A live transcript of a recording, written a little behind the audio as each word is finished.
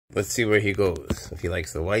Let's see where he goes. If he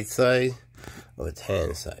likes the white side or the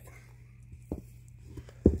tan side.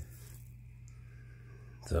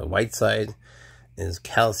 The white side is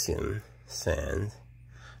calcium sand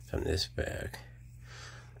from this bag.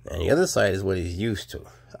 And the other side is what he's used to.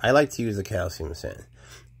 I like to use the calcium sand.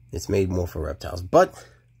 It's made more for reptiles, but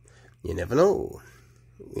you never know.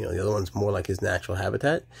 You know, the other one's more like his natural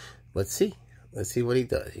habitat. Let's see. Let's see what he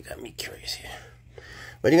does. You got me curious here.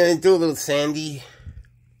 What are you going to do, little Sandy?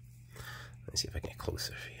 Let's see if I can get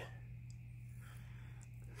closer for you.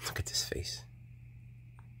 Look at this face.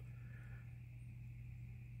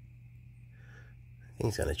 I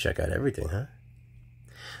think he's going to check out everything, huh?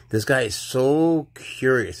 This guy is so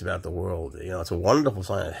curious about the world. You know, it's a wonderful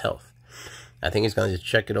sign of health. I think he's going to just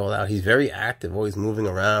check it all out. He's very active, always moving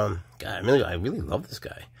around. God, I really love this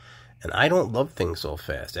guy. And I don't love things so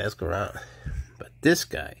fast. Ask around. But this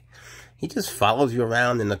guy, he just follows you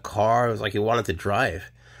around in the car. It was like he wanted to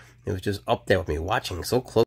drive. It was just up there with me, watching so close.